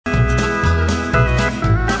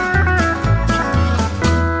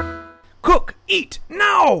Eat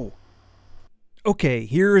now! Okay,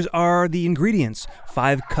 here's the ingredients.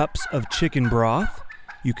 5 cups of chicken broth.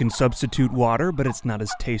 You can substitute water, but it's not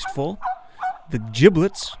as tasteful. The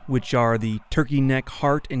giblets, which are the turkey neck,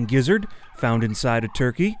 heart, and gizzard found inside a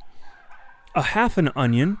turkey. A half an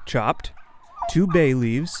onion, chopped. 2 bay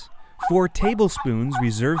leaves. 4 tablespoons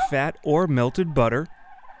reserved fat or melted butter.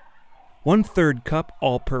 1/3 cup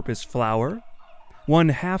all-purpose flour.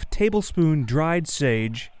 1/2 tablespoon dried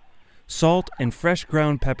sage. Salt and fresh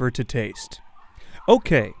ground pepper to taste.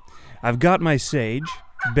 Okay, I've got my sage,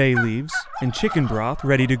 bay leaves, and chicken broth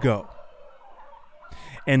ready to go.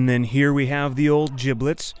 And then here we have the old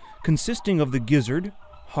giblets, consisting of the gizzard,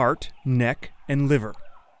 heart, neck, and liver.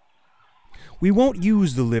 We won't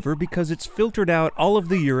use the liver because it's filtered out all of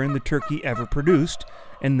the urine the turkey ever produced,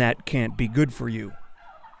 and that can't be good for you.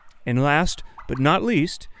 And last, but not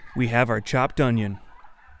least, we have our chopped onion.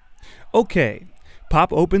 Okay,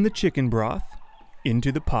 pop open the chicken broth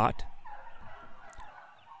into the pot.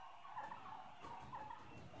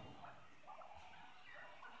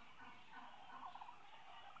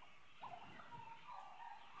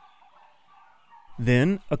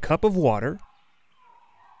 Then a cup of water,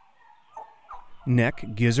 neck,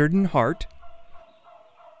 gizzard, and heart,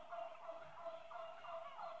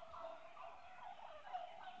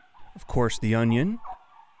 of course the onion,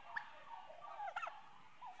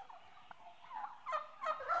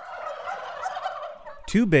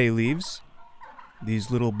 two bay leaves.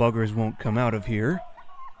 These little buggers won't come out of here.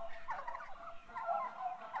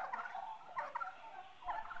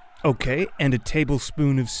 Okay, and a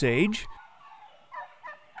tablespoon of sage.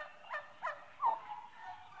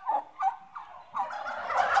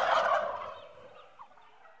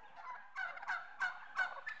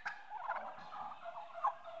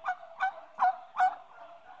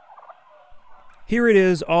 Here it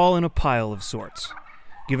is, all in a pile of sorts.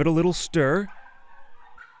 Give it a little stir.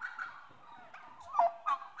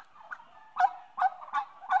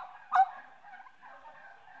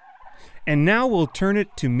 And now we'll turn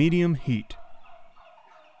it to medium heat.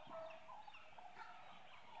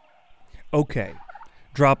 Okay,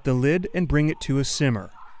 drop the lid and bring it to a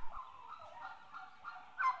simmer.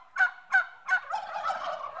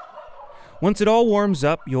 Once it all warms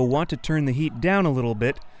up, you'll want to turn the heat down a little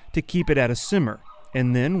bit to keep it at a simmer,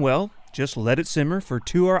 and then, well, just let it simmer for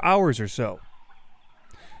 2 hours or so.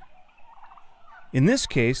 In this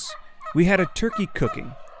case, we had a turkey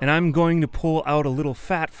cooking, and I'm going to pull out a little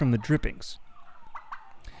fat from the drippings.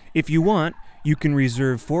 If you want, you can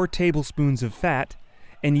reserve 4 tablespoons of fat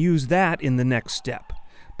and use that in the next step,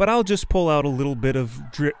 but I'll just pull out a little bit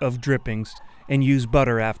of drippings and use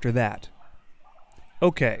butter after that.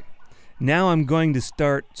 Okay, now I'm going to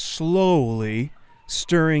start slowly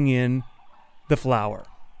stirring in the flour.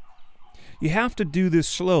 You have to do this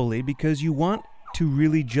slowly because you want to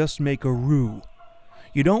really just make a roux.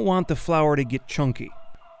 You don't want the flour to get chunky.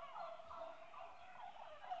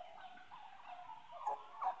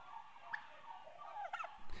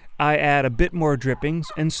 I add a bit more drippings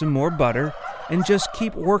and some more butter and just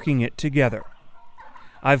keep working it together.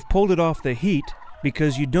 I've pulled it off the heat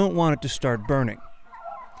because you don't want it to start burning.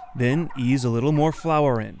 Then ease a little more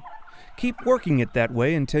flour in. Keep working it that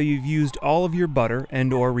way until you've used all of your butter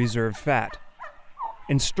and or reserved fat,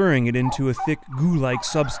 and stirring it into a thick goo-like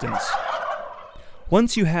substance.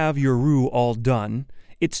 Once you have your roux all done,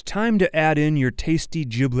 it's time to add in your tasty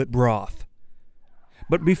giblet broth.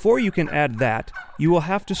 But before you can add that, you will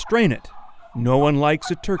have to strain it. No one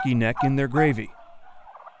likes a turkey neck in their gravy.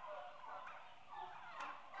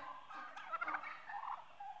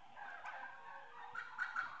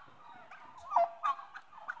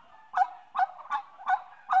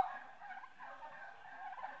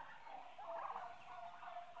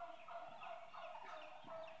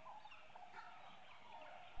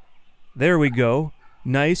 There we go,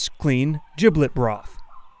 nice, clean giblet broth.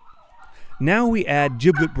 Now we add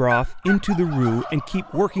giblet broth into the roux and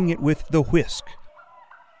keep working it with the whisk.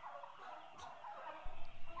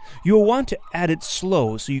 You'll want to add it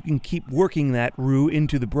slow so you can keep working that roux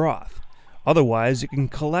into the broth. Otherwise, it can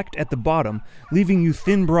collect at the bottom, leaving you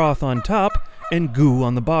thin broth on top and goo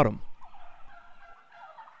on the bottom.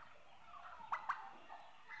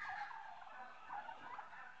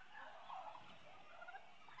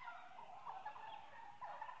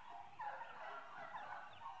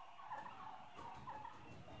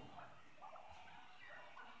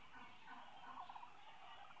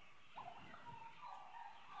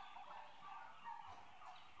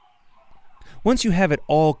 Once you have it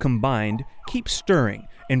all combined, keep stirring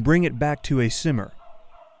and bring it back to a simmer.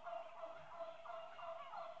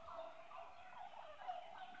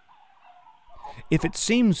 If it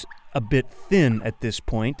seems a bit thin at this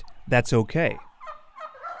point, that's okay.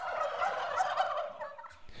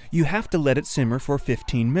 You have to let it simmer for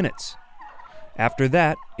 15 minutes. After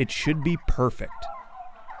that, it should be perfect.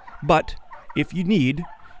 But if you need,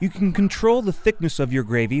 you can control the thickness of your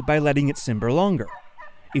gravy by letting it simmer longer,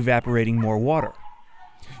 evaporating more water.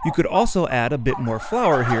 You could also add a bit more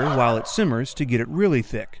flour here while it simmers to get it really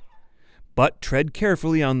thick. But tread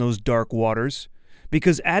carefully on those dark waters,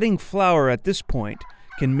 because adding flour at this point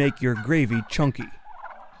can make your gravy chunky.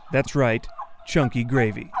 That's right, chunky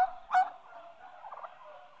gravy.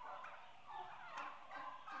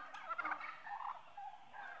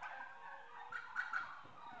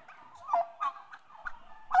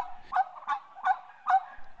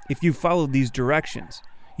 If you followed these directions,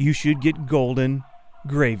 you should get golden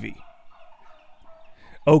gravy.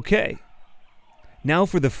 Okay, now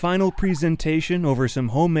for the final presentation over some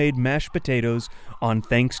homemade mashed potatoes on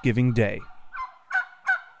Thanksgiving Day.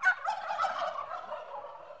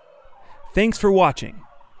 Thanks for watching,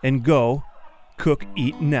 and go cook,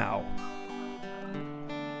 eat now.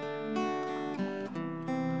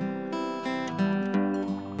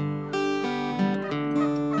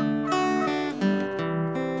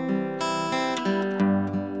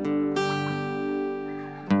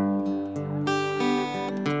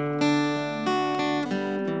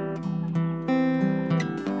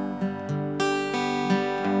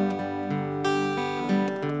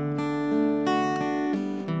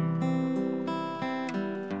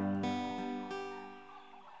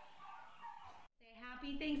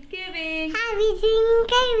 Happy Thanksgiving! Happy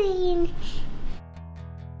Thanksgiving!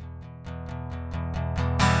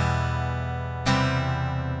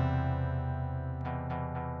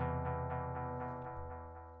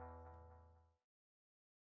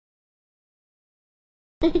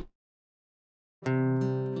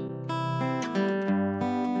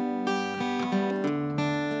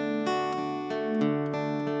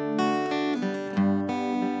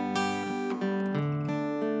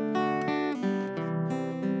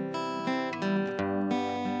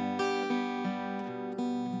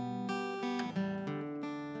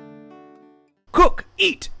 Cook,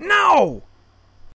 eat now!